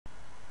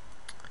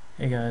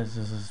Hey guys,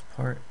 this is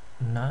part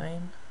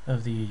 9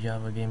 of the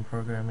Java game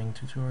programming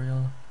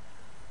tutorial.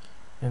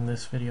 In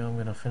this video I'm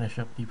going to finish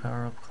up the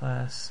power-up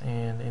class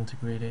and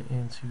integrate it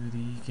into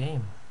the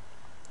game.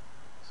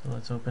 So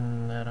let's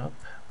open that up,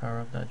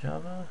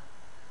 powerup.java.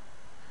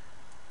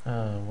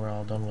 We're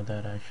all done with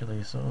that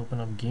actually, so open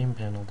up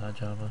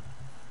gamepanel.java.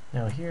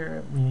 Now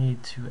here we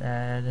need to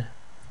add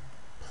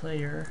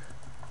player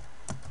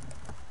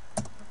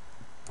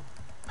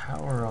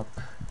power-up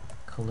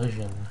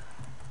collision.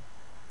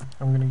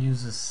 I'm going to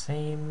use the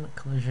same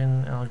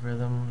collision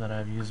algorithm that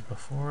I've used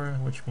before,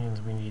 which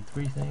means we need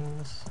three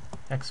things: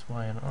 X,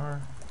 Y, and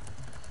R.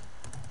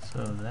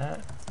 So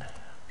that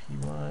py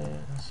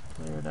is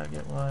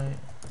player.getY.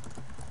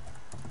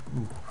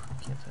 Ooh,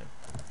 can't type.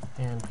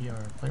 And pr,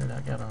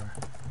 player.getR.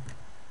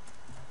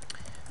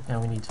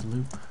 Now we need to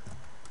loop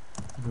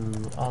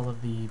through all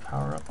of the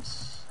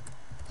power-ups,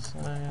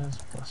 size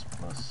plus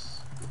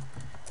plus,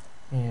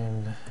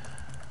 and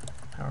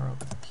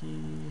power-up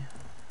p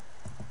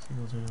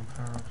equal to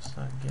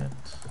powerups.get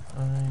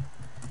I.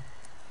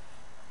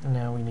 And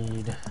now we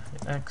need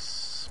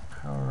x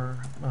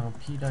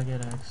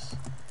p.get x,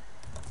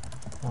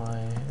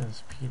 y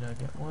is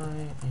p.get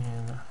y,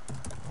 and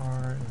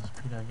r is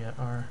p.get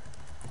r.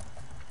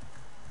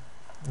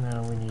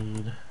 Now we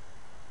need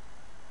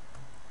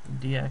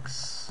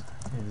dx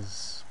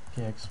is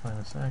px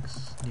minus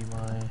x, dy is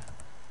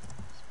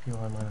py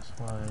minus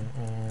y,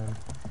 and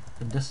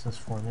the distance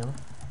formula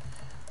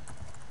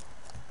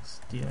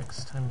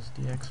dx times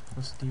dx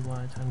plus dy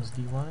times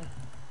dy.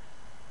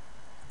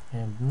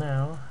 And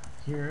now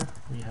here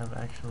we have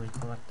actually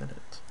collected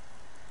it.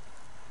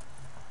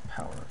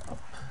 Power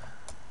up.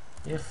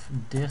 If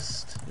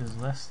dist is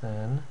less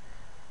than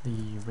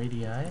the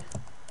radii,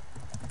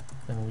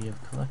 then we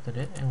have collected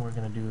it, and we're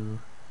going to do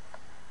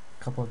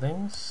a couple of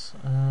things.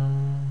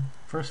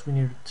 First we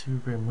need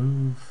to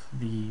remove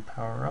the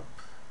power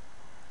up,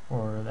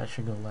 or that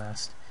should go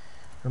last.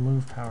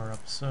 Remove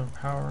power-ups. So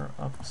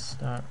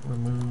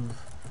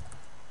power-ups.remove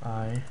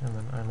I, and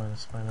then I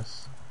minus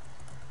minus.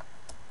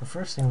 The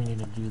first thing we need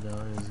to do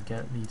though is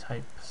get the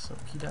type. So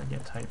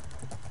p.getType.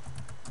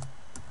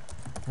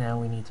 Now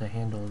we need to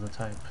handle the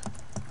type.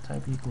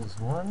 Type equals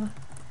 1.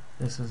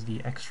 This is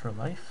the extra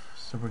life,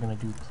 so we're going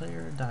to do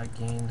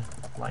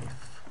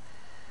player.gainLife.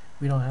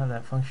 We don't have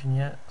that function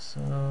yet,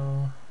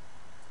 so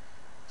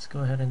let's go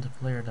ahead into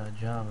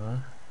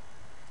player.java.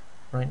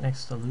 Right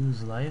next to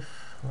lose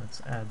life,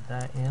 let's add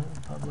that in.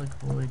 Public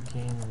void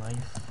gain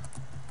life.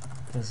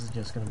 This is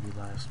just going to be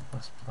lives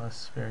plus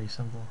plus, very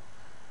simple.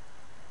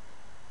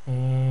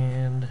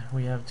 And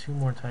we have two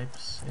more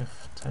types.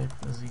 If type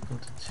is equal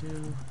to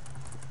 2,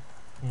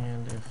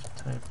 and if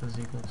type is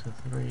equal to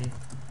 3.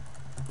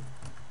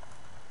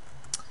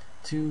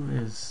 2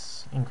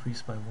 is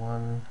increased by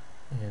 1,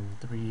 and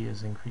 3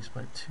 is increased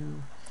by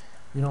 2.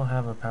 We don't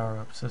have a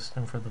power-up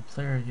system for the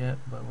player yet,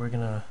 but we're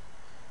going to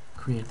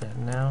create that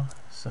now.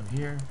 So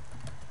here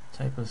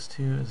type is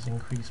 2 is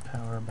increased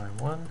power by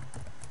 1,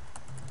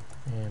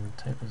 and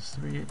type is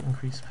 3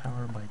 increased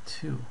power by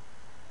 2.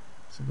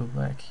 So go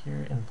back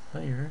here in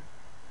player.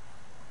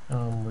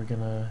 We're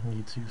gonna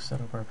need to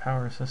set up our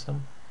power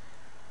system.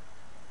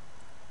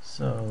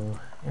 So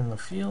in the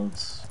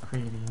fields,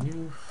 create a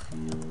new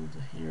field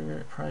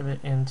here,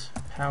 private int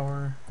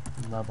power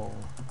level.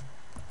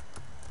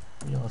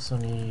 We also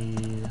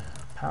need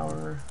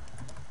power,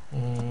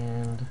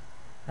 and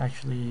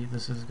actually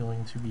this is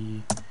going to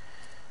be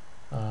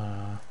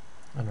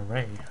an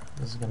array.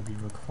 This is going to be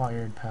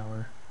required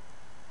power,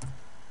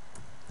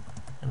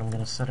 and I'm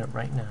going to set it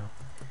right now.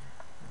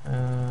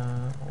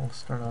 We'll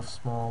start off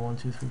small, 1,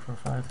 2, 3, 4,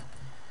 5.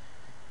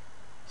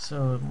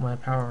 So my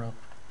power up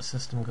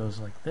system goes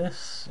like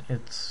this.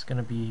 It's going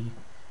to be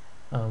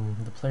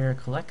the player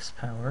collects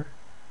power,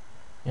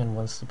 and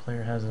once the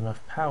player has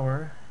enough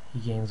power, he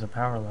gains a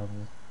power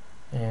level,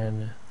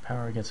 and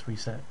power gets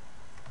reset.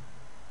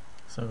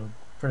 So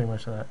pretty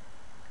much that.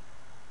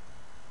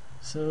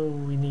 So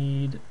we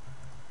need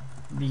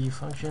the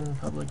function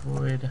public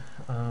void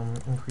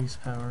increase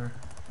power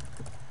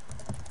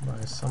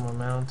by some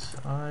amount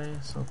I,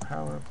 so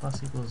power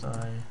plus equals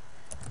I.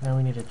 Now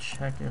we need to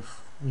check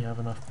if we have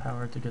enough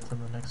power to get to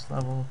the next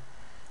level.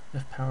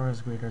 If power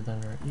is greater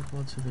than or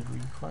equal to the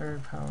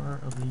required power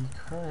of the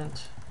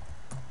current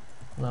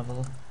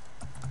level,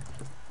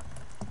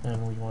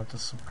 then we want to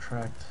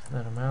subtract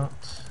that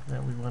amount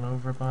that we went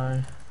over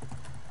by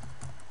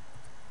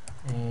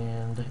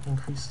and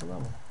increase the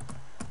level.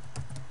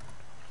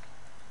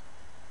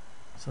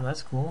 So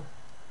that's cool.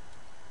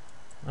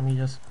 Let me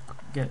just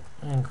get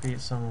and create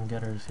some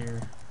getters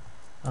here.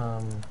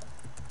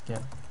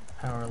 Get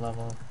power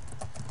level.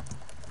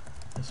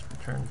 Just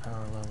return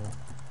power level.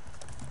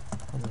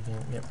 Public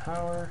int get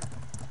power.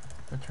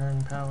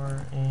 Return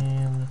power,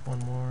 and one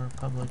more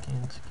public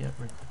int get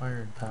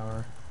required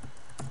power.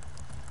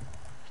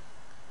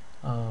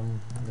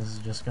 This is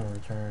just going to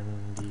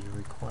return the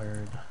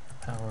required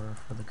power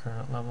for the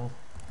current level.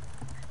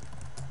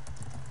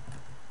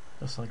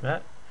 Just like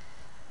that.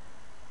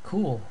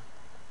 Cool.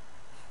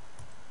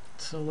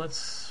 So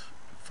let's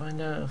find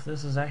out if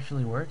this is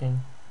actually working,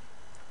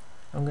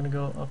 I'm gonna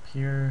go up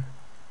here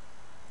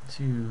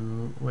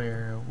to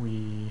where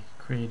we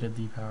created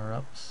the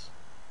power-ups,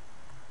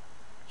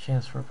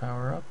 chance for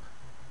power-up,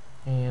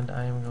 and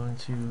I am going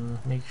to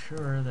make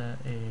sure that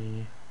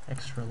a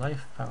extra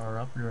life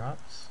power-up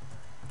drops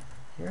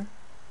here.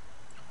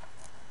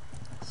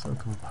 So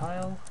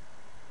compile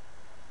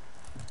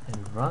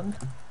and run.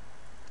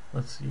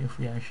 Let's see if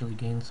we actually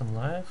gain some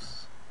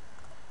lives.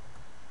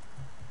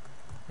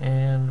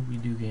 And we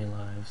do gain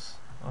lives.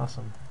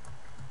 Awesome.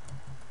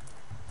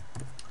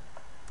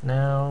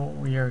 Now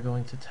we are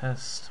going to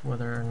test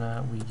whether or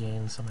not we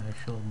gain some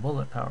actual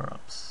bullet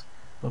power-ups.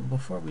 But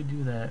before we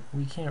do that,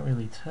 we can't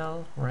really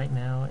tell right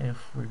now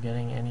if we're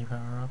getting any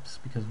power-ups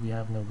because we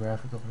have no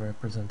graphical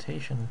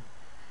representation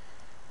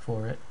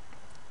for it.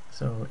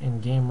 So in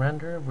game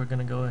render, we're going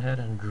to go ahead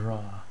and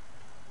draw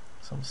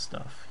some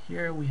stuff.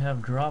 Here we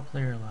have draw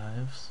player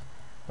lives,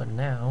 but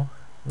now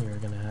we are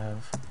going to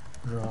have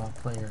draw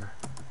player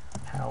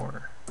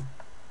power.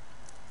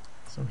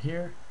 So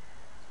here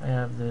I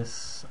have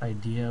this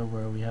idea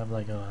where we have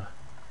like a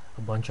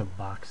bunch of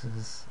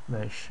boxes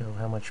that show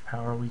how much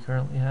power we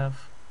currently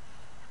have.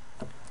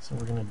 So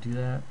we're going to do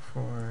that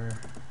for,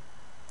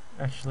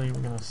 actually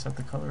we're going to set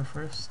the color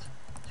first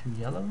to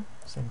yellow,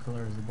 same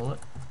color as the bullet.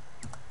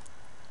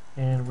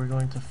 And we're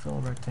going to fill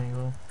a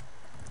rectangle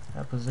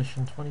at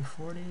position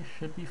 2040,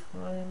 should be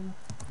fine.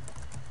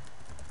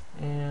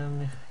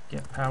 And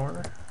get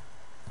power,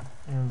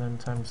 and then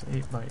times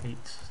 8 by 8,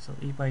 so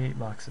 8 by 8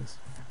 boxes.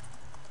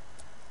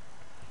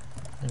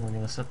 And we're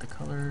going to set the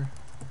color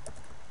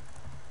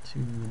to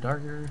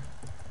darker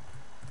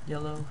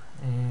yellow,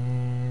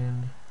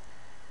 and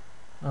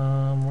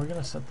we're going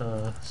to set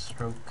the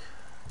stroke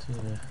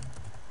to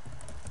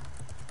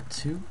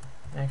 2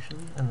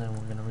 actually, and then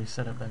we're going to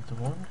reset it back to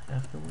 1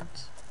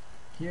 afterwards.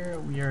 Here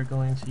we are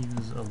going to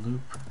use a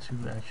loop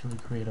to actually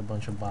create a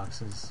bunch of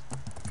boxes.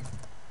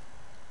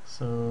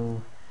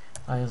 So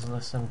I is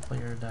less than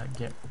player dot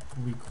get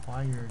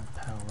required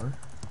power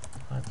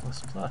I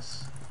plus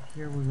plus.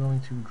 Here we're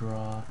going to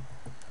draw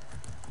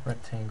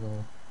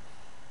rectangle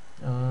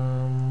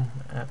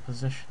at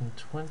position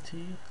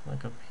 20,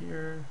 like up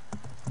here,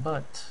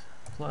 but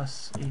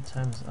plus 8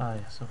 times I,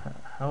 so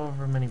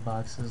however many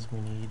boxes we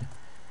need,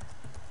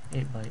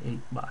 8 by 8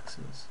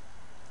 boxes.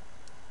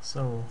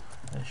 So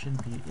that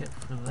should be it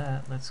for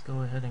that. Let's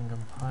go ahead and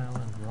compile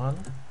and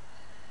run.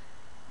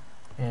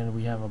 And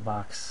we have a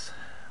box.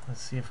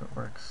 Let's see if it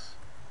works.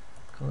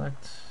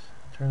 Collect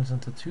turns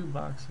into 2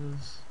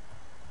 boxes.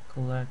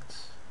 Collect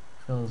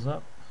fills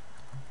up.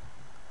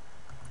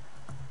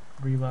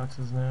 3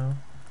 boxes now.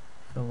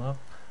 Fill up.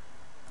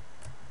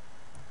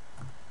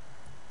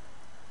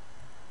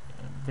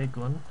 A big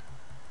one.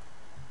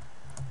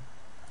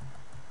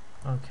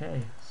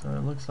 Okay, so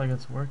it looks like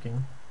it's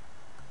working.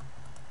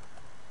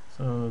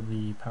 So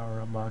the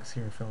power-up box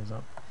here fills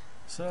up.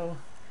 So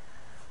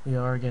we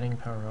are getting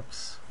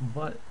power-ups,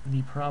 but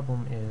the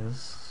problem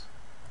is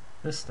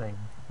this thing,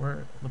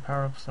 where the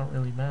power-ups don't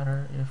really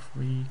matter if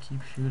we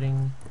keep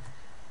shooting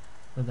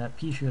with that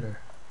pea shooter.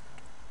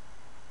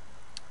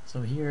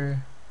 So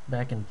here,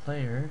 back in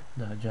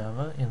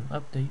player.java, in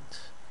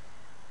update,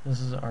 this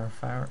is our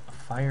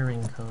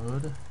firing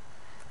code.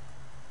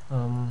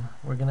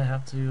 We're gonna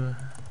have to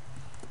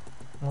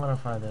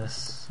modify this.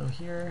 So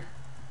here,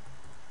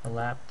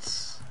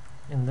 elapsed,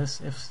 in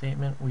this if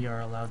statement we are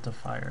allowed to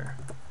fire.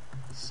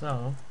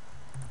 So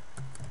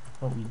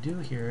what we do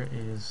here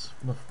is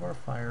before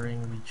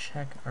firing we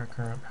check our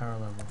current power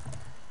level.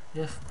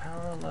 If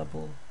power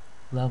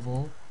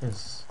level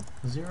is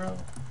 0,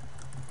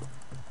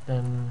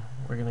 then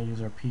we're going to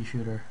use our pea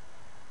shooter.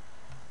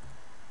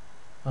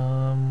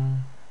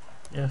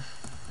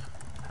 If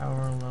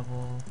power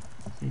level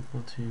is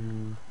equal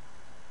to,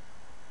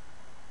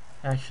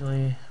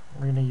 actually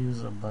we're going to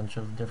use a bunch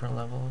of different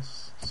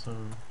levels. So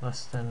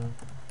less than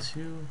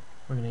 2,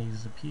 we're going to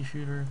use the pea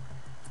shooter.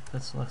 If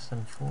it's less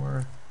than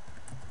 4,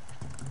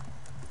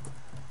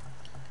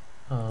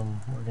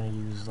 we're going to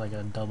use like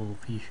a double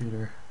pea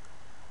shooter.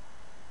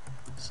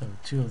 So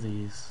 2 of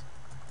these,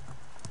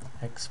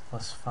 x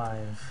plus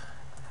 5,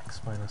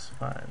 x minus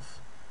 5,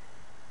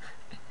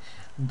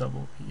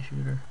 double pea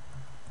shooter.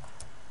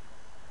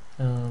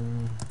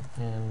 And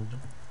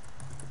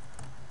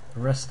the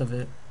rest of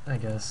it, I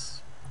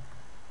guess,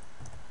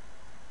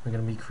 we're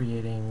going to be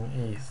creating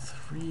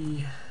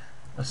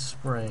a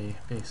spray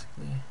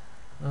basically.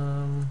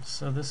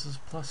 So this is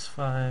plus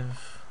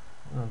 5,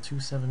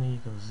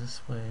 270 goes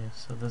this way,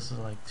 so this is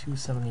like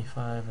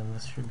 275 and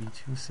this should be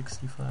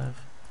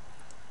 265.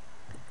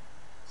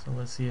 So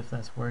let's see if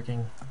that's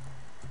working.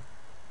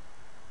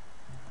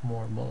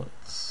 More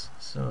bullets.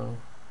 So,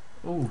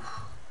 ooh,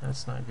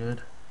 that's not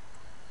good.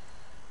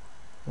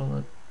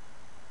 Bullet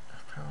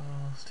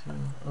parallels to,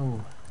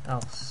 oh,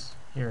 else.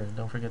 Here,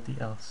 don't forget the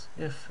else.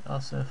 If,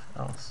 else,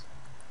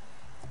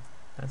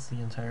 That's the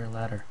entire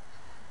ladder.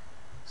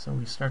 So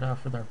we start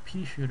off with our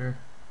pea shooter,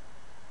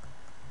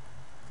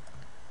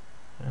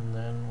 and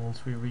then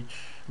once we reach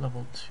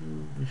level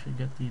 2 we should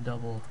get the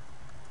double.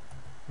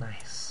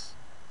 Nice.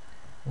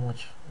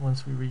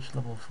 Once we reach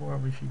level 4,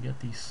 we should get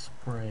the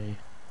spray.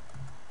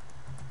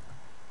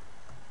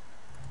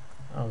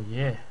 Oh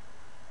yeah,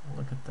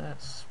 look at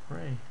that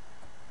spray.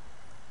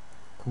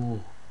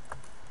 Cool.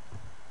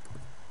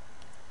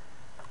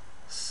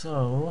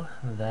 So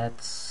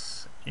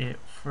that's it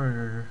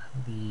for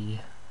the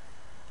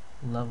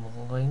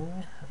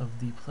leveling of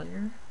the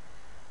player.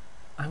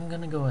 I'm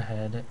gonna go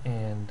ahead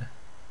and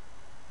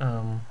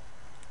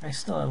I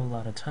still have a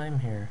lot of time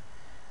here,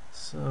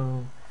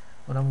 so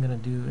what I'm gonna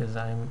do is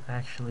I'm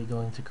actually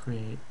going to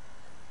create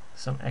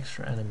some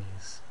extra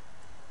enemies.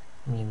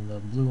 I mean, the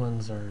blue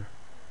ones are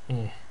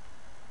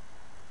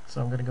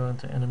So I'm gonna go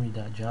into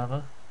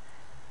enemy.java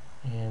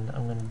and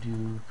I'm going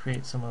to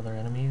create some other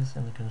enemies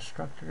in the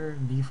constructor.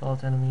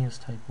 Default enemy is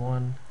type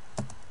 1,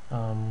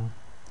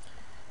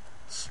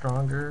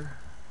 stronger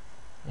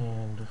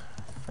and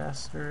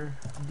faster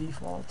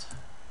default.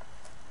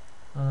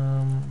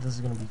 This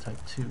is going to be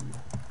type 2.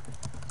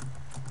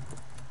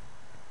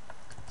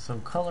 So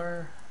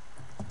color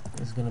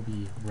is going to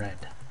be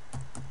red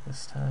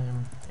this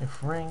time.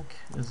 If rank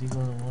is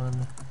equal to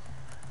 1,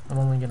 I'm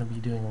only going to be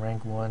doing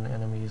rank 1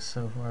 enemies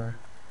so far.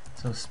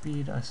 So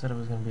speed, I said it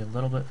was going to be a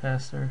little bit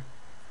faster.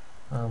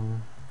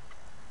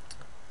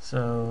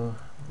 So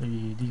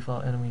the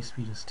default enemy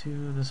speed is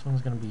 2. This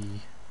one's going to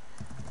be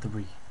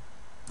 3.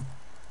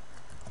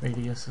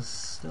 Radius is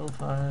still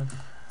 5.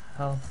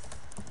 Health,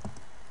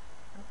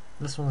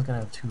 this one's going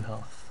to have 2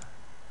 health.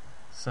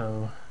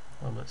 So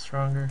a little bit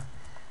stronger.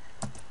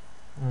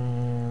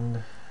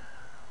 And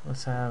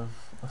let's have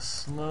a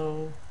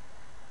slow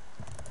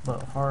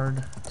but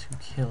hard to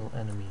kill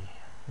enemy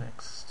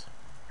next.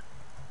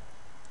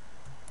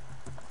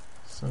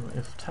 So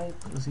if type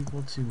is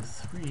equal to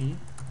 3,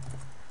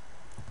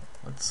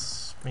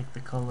 let's make the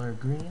color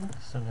green.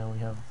 So now we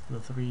have the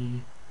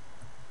 3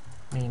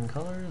 main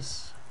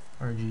colors,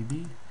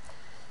 RGB.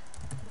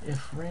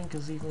 If rank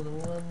is equal to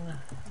 1,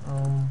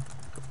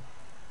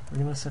 we're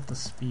going to set the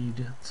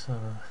speed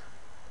to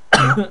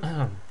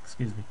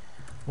excuse me,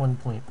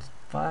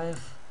 1.5.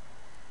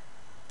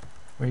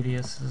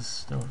 Radius is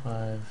still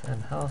 5,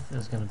 and health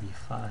is going to be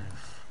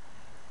 5.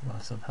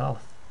 Lots of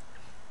health.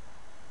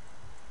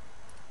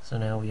 So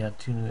now we have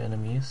 2 new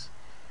enemies.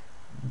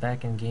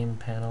 Back in game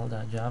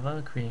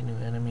panel.java, create new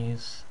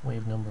enemies.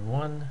 Wave number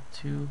 1,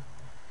 2.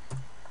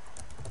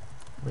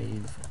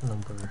 Wave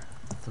number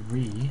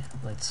 3.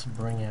 Let's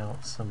bring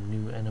out some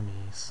new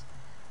enemies.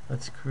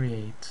 Let's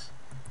create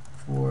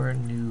 4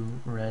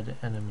 new red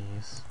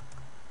enemies.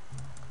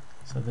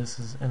 So this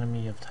is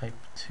enemy of type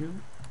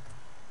 2.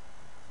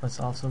 Let's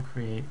also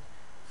create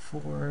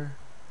 4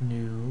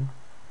 new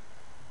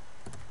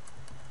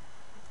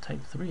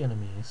type 3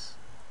 enemies.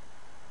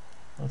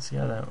 Let's see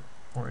how that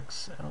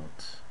works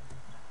out.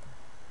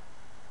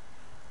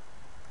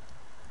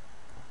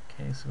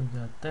 Okay, so we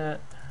got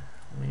that.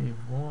 Wave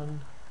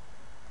 1,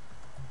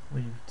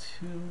 wave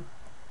 2,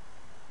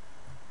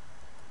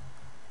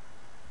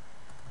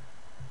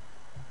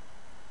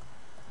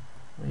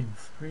 wave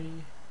 3.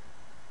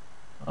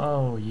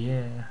 Oh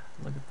yeah,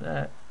 look at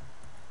that.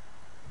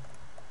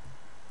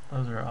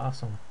 Those are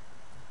awesome.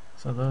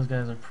 So those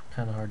guys are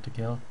kind of hard to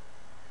kill.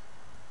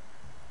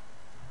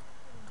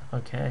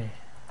 Okay,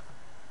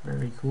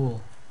 very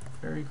cool.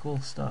 Very cool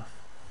stuff.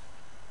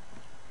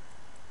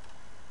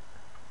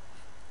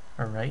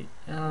 Alright,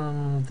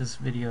 this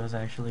video is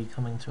actually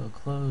coming to a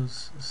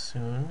close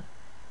soon.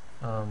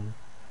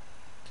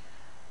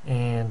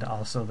 And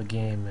also the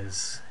game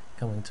is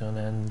coming to an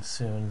end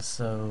soon,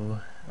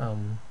 so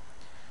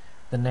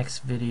the next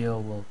video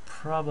will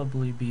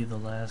probably be the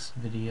last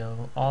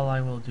video. All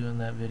I will do in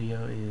that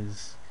video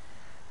is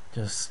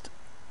just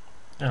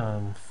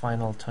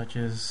final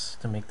touches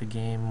to make the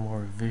game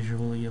more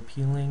visually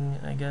appealing,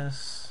 I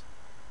guess.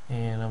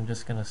 And I'm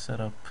just gonna set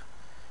up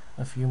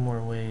a few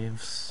more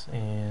waves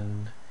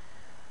and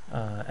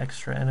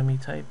extra enemy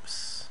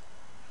types.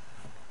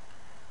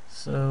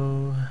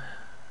 So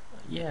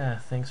yeah,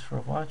 thanks for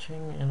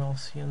watching, and I'll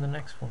see you in the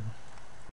next one.